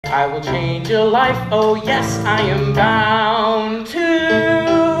I will change your life, oh yes, I am bound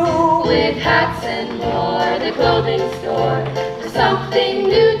to. With hats and more, the clothing store. Something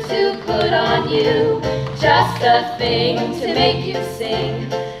new to put on you. Just a thing to make you sing.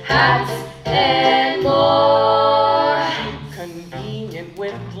 Hats and more. Convenient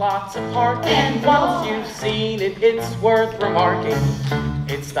with lots of parking. And once you've seen it, it's worth remarking.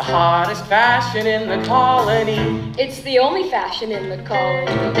 It's the hottest fashion in the colony. It's the only fashion in the colony.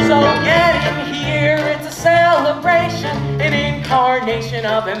 So get in here, it's a celebration, an incarnation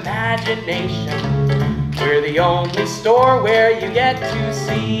of imagination. We're the only store where you get to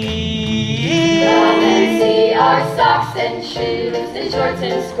see. Come and see our socks and shoes and shorts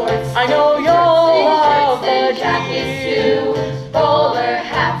and skirts. I know you'll love the jackets too. Bowler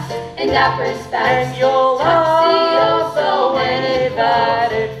hats and dapper spats. And you'll love the way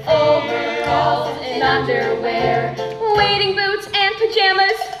that it feels. Overalls and underwear. Wading boots and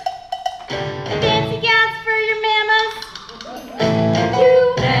pajamas. Fancy gowns for your mamas.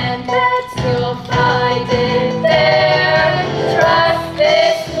 You and Bets will find it there. Trust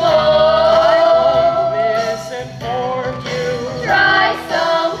this more. Misinform you. Try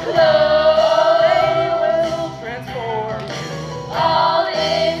some clothes. They will transform you. All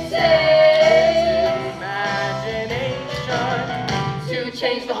it takes Imagination to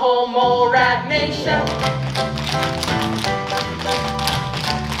change the whole mole rat nation.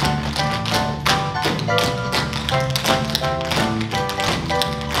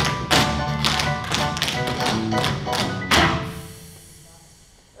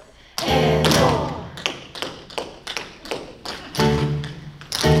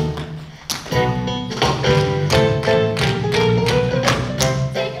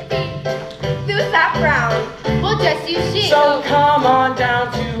 So come on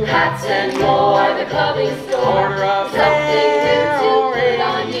down to Hats and more, the clothing store. Order a Something new pair to or put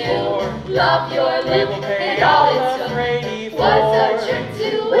on a you. four. Love your We look will pay and all all it the took Brady was a for. trip to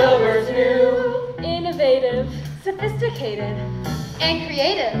Wilbur's Wilbur's new. Innovative, Sophisticated. and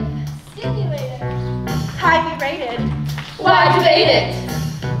creative. Stimulated. Highly rated. Why debate it?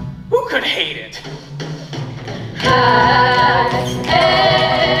 Who could hate it? Hats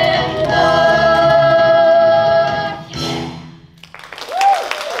and more.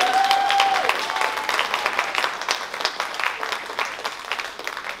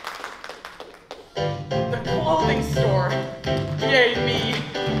 The clothing store gave me.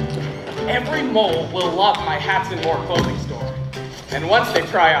 Every mole will love my Hats and More clothing store. And once they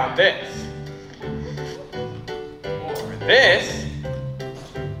try on this, or this,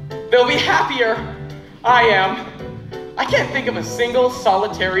 they'll be happier. I am. I can't think of a single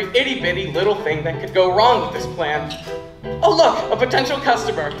solitary itty-bitty little thing that could go wrong with this plan. Oh look, a potential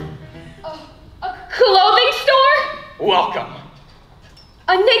customer. A clothing store? Welcome.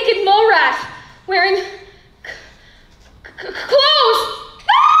 A naked mole rat wearing clothes.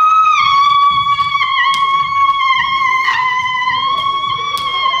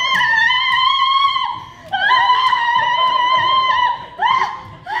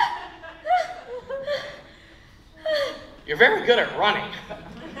 You're very good at running.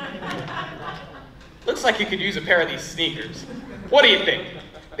 Looks like you could use a pair of these sneakers. What do you think?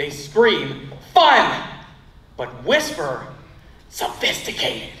 They scream fun, but whisper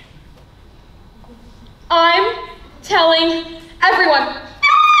sophisticated. I'm telling everyone.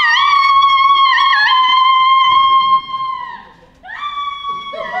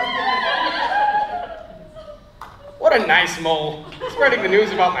 What a nice mole, spreading the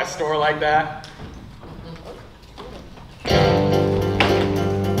news about my store like that.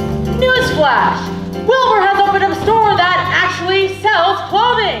 Newsflash! Wilbur has opened up a store that actually sells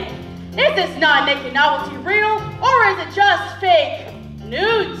clothing. Is this non-naked novelty real, or is it just fake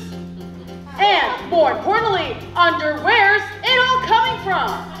nudes? And more importantly, underwhere's it all coming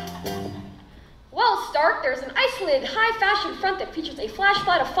from? Well, Stark, there's an isolated high fashion front that features a flash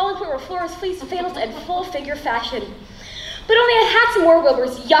flood of falling quiver floors, fleece, flannels, and full figure fashion. But only at Hats and More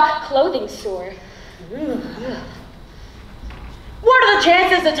Wilbur's Yuck clothing store. What are the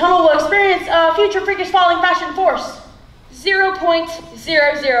chances the tunnel will experience a future freakish falling fashion force?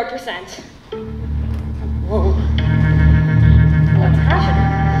 0.00%. Whoa. What's happening?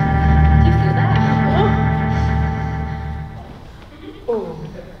 Do you feel that? Oh.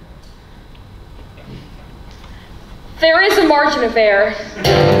 There is a margin of error.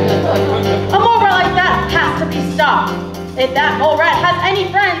 A mole rat like that has to be stopped. If that mole rat has any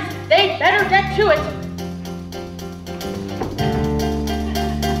friends, they'd better get to it.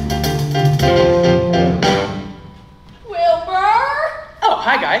 Wilbur? Oh,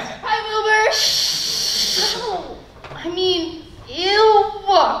 hi guys. Hi, Wilbur. I mean, ew.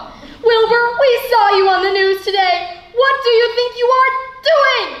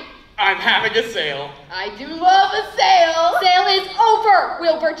 having a sale. I do love a sale. Sale is over,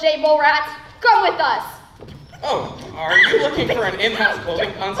 Wilbur J. Morat. Come with us. Oh, are you looking for an in-house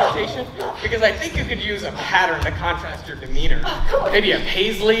clothing consultation? Because I think you could use a pattern to contrast your demeanor. Maybe a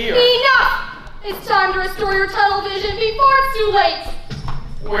paisley or... Enough! It's time to restore your tunnel vision before it's too late.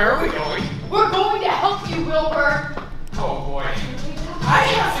 Where are we going? We're going to help you, Wilbur. Oh boy. I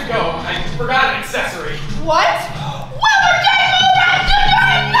have to go. I forgot an accessory. What? Wilbur J. Morat, you're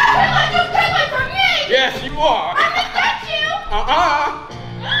doing nothing like you came away from me! Yes, you are. I'm gonna get you!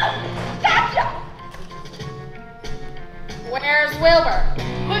 Gotcha! Where's Wilbur?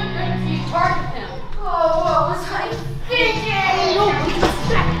 What brings you charge of him? Oh, what was I thinking? No,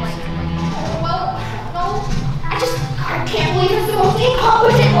 well, no. I can't believe it's the most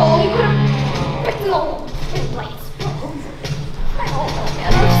incompetent role you could have picked in the whole place. I don't know, man.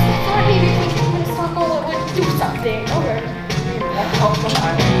 I just thought maybe if we kept in a circle, it would do something. Okay. Oh, come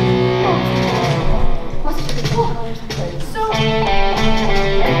on. Must have been $4 someplace. So,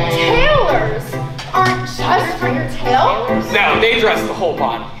 tailors aren't just for your tail? No, they dress the whole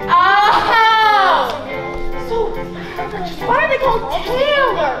body. Oh! So, why are they called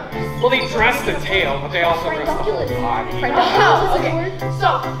tailors? Well, they dress the tail, but they also dress the whole body. Oh, okay. So,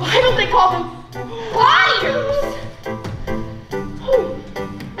 why don't they call them bodiers?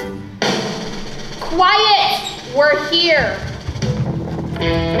 Quiet! We're here.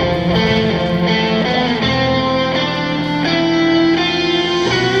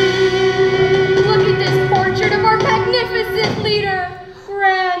 Look at this portrait of our magnificent leader,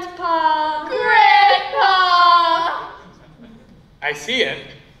 Grandpa. Grandpa! I see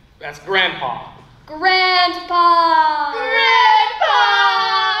it. That's Grandpa. Grandpa! Grandpa!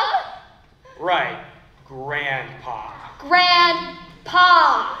 Right. Grandpa.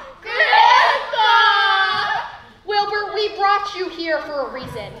 Grandpa! Grandpa! Wilbur, we brought you here for a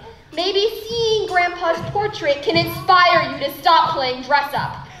reason. Maybe seeing Grandpa's portrait can inspire you to stop playing dress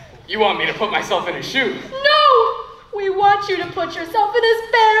up. You want me to put myself in his shoes? No! We want you to put yourself in his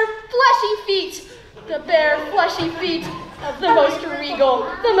bare, fleshy feet. The bare, fleshy feet of the most regal,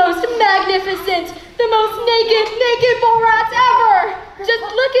 the most magnificent, the most naked Morats ever. Just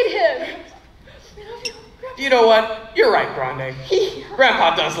look at him. You know what? You're right, Grande.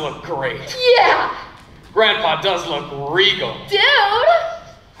 Grandpa does look great. Yeah. Grandpa does look regal. Dude.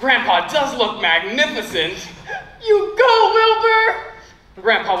 Grandpa does look magnificent. You go, Wilbur.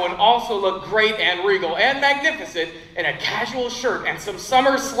 Grandpa would also look great and regal and magnificent in a casual shirt and some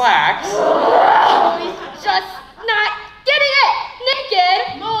summer slacks. Oh, he's just not getting it.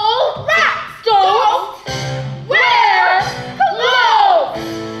 Naked. Mole rats don't wear clothes.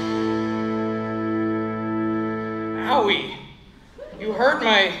 Owie. You hurt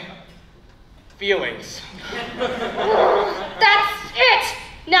my feelings. That's it.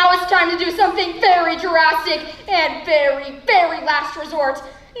 Now it's time to do something very drastic and very, very last resort.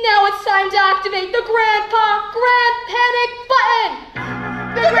 Now it's time to activate the Grandpa Grand Panic button.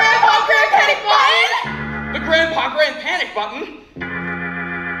 The Grandpa Grand Panic button? The Grandpa Grand Panic button?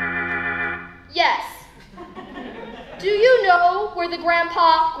 Yes. Do you know where the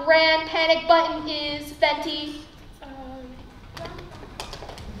Grandpa Grand Panic button is, Fenty?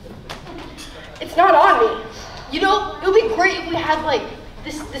 It's not on me. You know, it would be great if we had like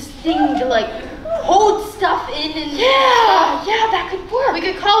this thing to like hold stuff in and Yeah, that could work. we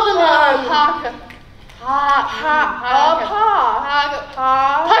could call them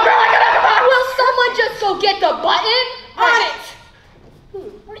Will someone just go get the button? On it.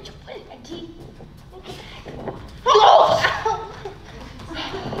 Where did you put it, Auntie?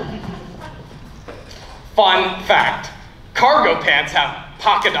 Fun fact. Cargo pants have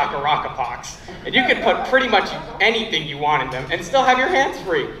pockets, and you can put pretty much anything you want in them and still have your hands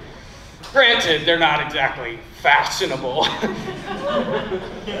free. Granted, they're not exactly fashionable,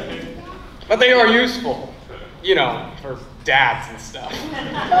 but they are useful, you know, for dads and stuff.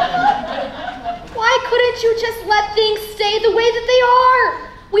 Why couldn't you just let things stay the way that they are?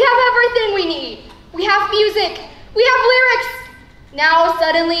 We have everything we need. We have music. We have lyrics. Now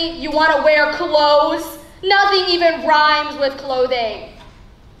suddenly you want to wear clothes? Nothing even rhymes with clothing.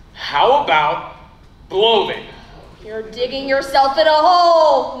 How about clothing? You're digging yourself in a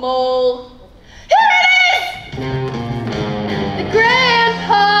hole, Mole. Here it is! The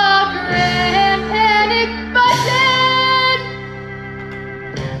Grandpa Grand Panic button!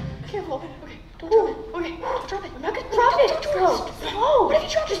 Careful. Okay, don't drop it. Okay, don't drop it. I'm not gonna drop it. Don't drop it. No. What if you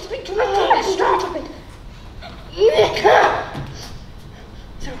drop it? Just drop it. Drop it.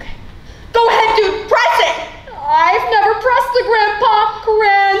 It's okay. Go ahead, dude. Press it. I've never pressed the Grandpa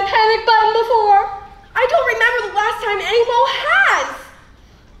Grand Panic button before. I don't remember the last time any mole has.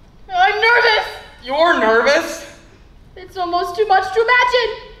 I'm nervous.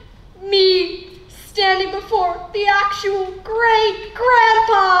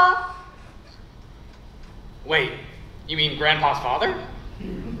 Wait, you mean Grandpa's father?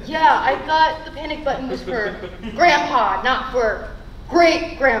 Yeah, I thought the panic button was for Grandpa, not for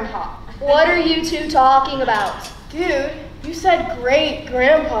great-grandpa. What are you two talking about? Dude, you said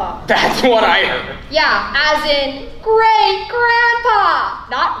great-grandpa. That's what I heard. Yeah, as in great-grandpa,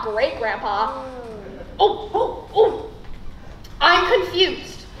 not great-grandpa. Oh. I'm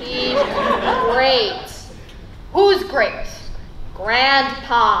confused. He's great. Who's great?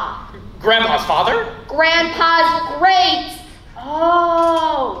 Grandpa. Grandpa's father? Grandpa's great.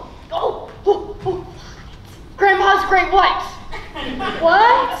 Oh. Grandpa's great what?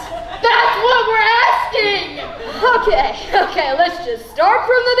 What? That's what we're asking! Okay, let's just start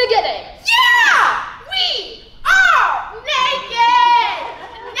from the beginning. Yeah! We are naked!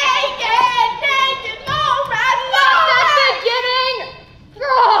 Naked! Mole rat! At the beginning!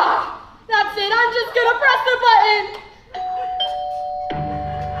 That's it, I'm just gonna press the button.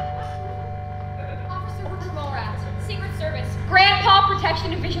 Officer Rupert Mulrat, Secret Service, Grandpa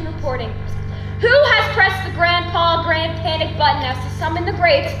Protection Division reporting. Who has pressed the Grandpa Grand Panic button as to summon the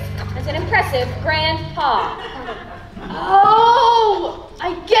great as an impressive Grandpa? Oh!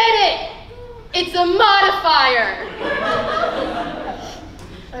 I get it! It's a modifier!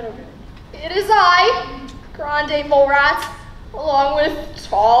 It is I, Grande Mulrat, along with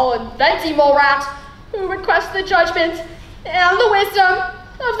Tall and Venti Mulrat, who request the judgment and the wisdom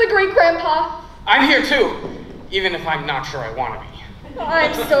of the great Grandpa. I'm here too, even if I'm not sure I want to be.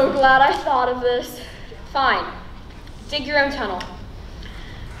 I'm so glad I thought of this. Fine. Dig your own tunnel.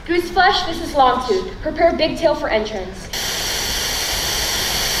 Gooseflesh, this is Longtooth. Prepare Bigtail for entrance.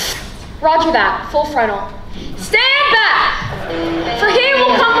 Roger that. Full frontal. Stand back! For he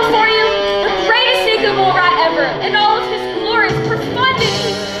will come before you, the greatest Sneaker Mole Rat ever, in all of his glorious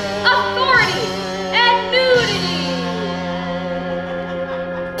profundity, authority, and nudity.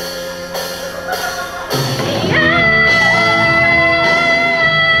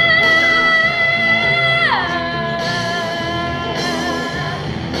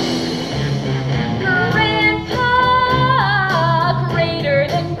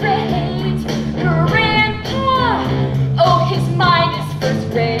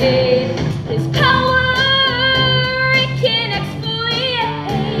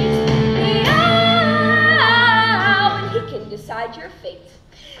 Your fate.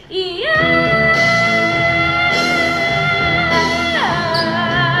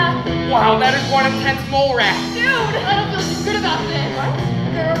 Wow, that is one intense mole rat. Dude, I don't feel too good about this.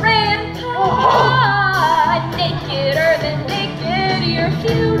 Grandpa, nakeder than naked, your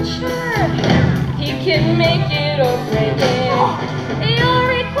future. He can make it or break it. Your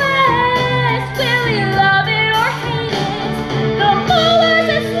request, will you love it or hate it? The molar's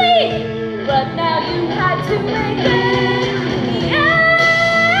asleep, but now you had to make it.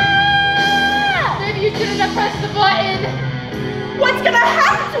 You shouldn't have pressed the button. What's gonna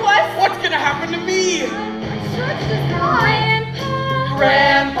happen to us? What's gonna happen to me?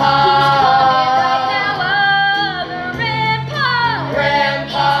 Grandpa.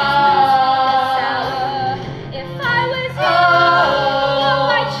 Grandpa. If I was you,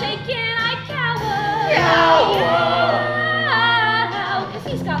 I'd shake and I'd cower. 'Cause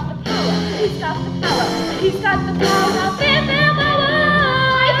he's got the power. He's got the power. He's got the power.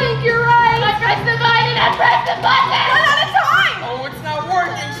 I think you're right. I pressed the button. I pressed the button. One at a time. Oh, it's not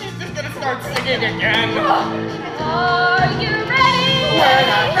working. She's just gonna start singing again. Are you ready? We're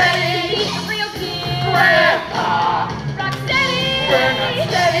not ready. He's a real king. Grandpa. Rock steady. We're not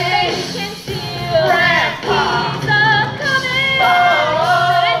steady. Baby can feel. Grandpa. He's a coming. Oh.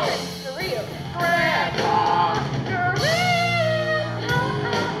 For real. Grandpa.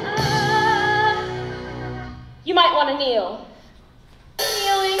 You might want to kneel.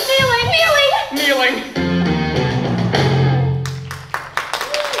 Kneeling. Kneeling.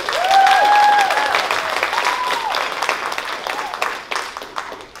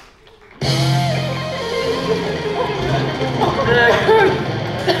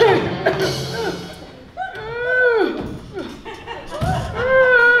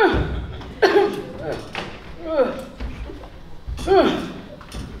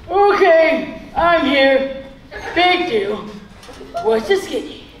 Okay, I'm here. Big deal. What's the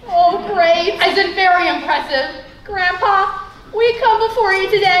skinny? Oh, great. As in very impressive. Grandpa, we come before you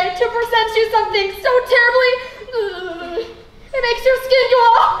today to present you something so terribly. It makes your skin go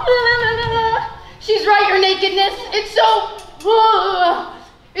off. She's right, your nakedness. It's so...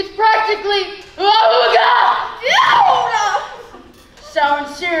 it's practically...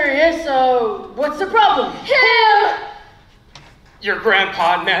 Sounds serious, so what's the problem? Him! Your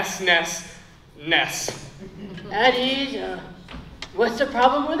grandpa, Ness. At ease, what's the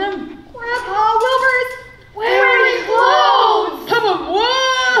problem with him? Grandpa Wilbur is Wearing clothes!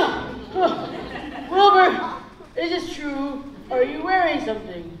 What? Wilbur, is this true? Are you wearing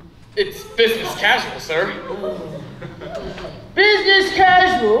something? It's business casual, sir. Business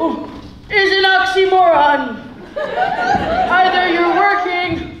casual is an oxymoron. Either you're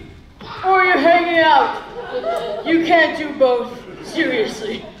working or you're hanging out. You can't do both,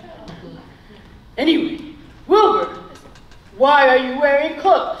 seriously. Anyway, Wilbur, why are you wearing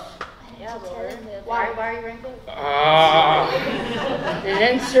clothes? Yeah, Lord. Why are you wearing clothes?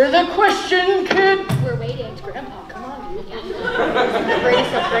 Answer the question, kid. We're waiting. Grandpa, come on, dude.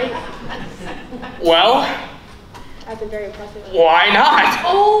 Brace up, brace. Well, I've been very impressive. why not?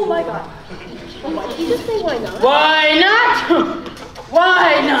 Oh my god. Why did you just say why not? Why not?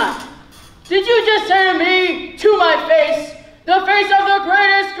 Why not? Did you just say to me, to my face, the face of the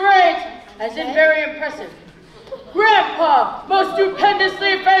greatest great, as in very impressive? Grandpa, most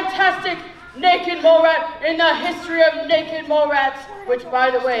stupendously fantastic naked mole rat in the history of naked mole rats, which, by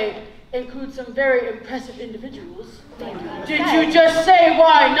the way, includes some very impressive individuals. Did you just say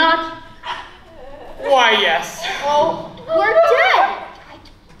why not? Why, yes. Oh, we're dead.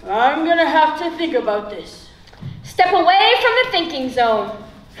 I'm gonna have to think about this. Step away from the thinking zone.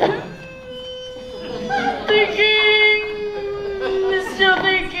 Thinking, still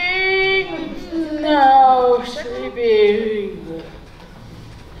thinking, now sleeping.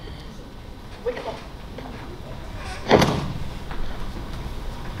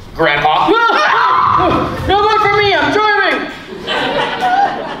 Grandpa? No more for me, I'm driving.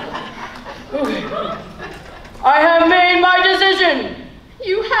 Okay. I have made my decision.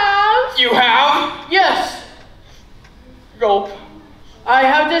 You have? You have? Yes, Gulp. I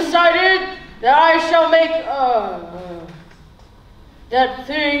have decided that I shall make that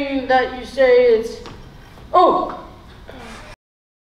thing that you say is. Oh,